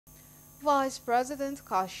Vice President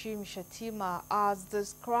Shettima has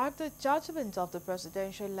described the judgment of the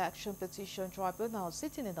Presidential Election Petition Tribunal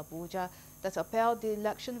sitting in Abuja that upheld the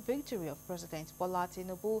election victory of President Bola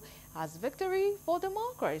Tinubu as victory for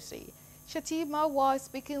democracy. Shettima, while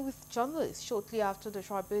speaking with journalists shortly after the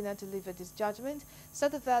tribunal delivered its judgment,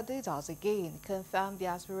 said that it has again confirmed the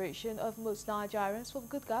aspiration of most Nigerians for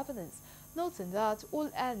good governance, noting that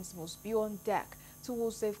all hands must be on deck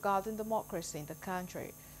towards safeguarding democracy in the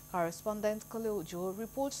country. Correspondent Khalil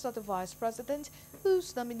reports that the Vice President,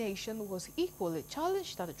 whose nomination was equally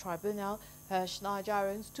challenged at the tribunal, urged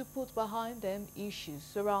Nigerians to put behind them issues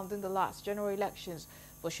surrounding the last general elections,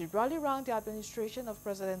 but should rally around the administration of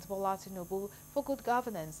President Bola Tinubu for good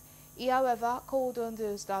governance. He, however, called on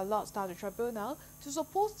those that lost at the tribunal to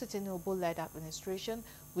support the Tinubu-led administration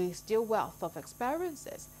with still wealth of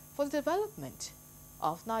experiences for the development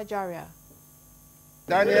of Nigeria.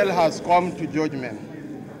 Daniel has come to judgment.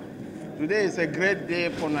 Today is a great day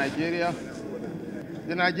for Nigeria.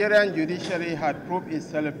 The Nigerian judiciary had proved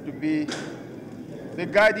itself to be the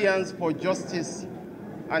guardians for justice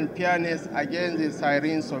and fairness against the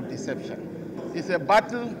sirens of deception. It's a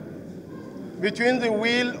battle between the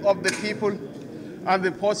will of the people and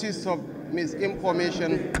the forces of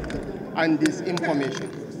misinformation and disinformation.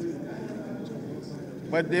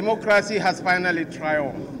 But democracy has finally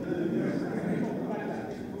triumphed.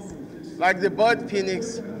 Like the bird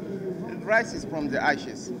phoenix, it rises from the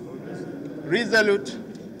ashes, resolute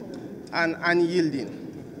and unyielding.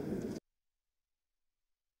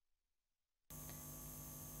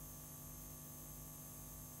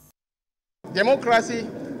 Democracy,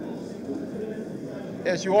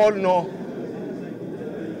 as you all know,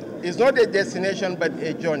 is not a destination but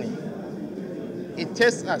a journey. It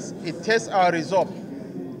tests us, it tests our resolve,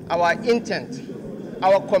 our intent,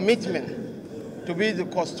 our commitment to be the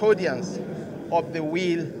custodians of the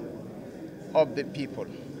will of the people.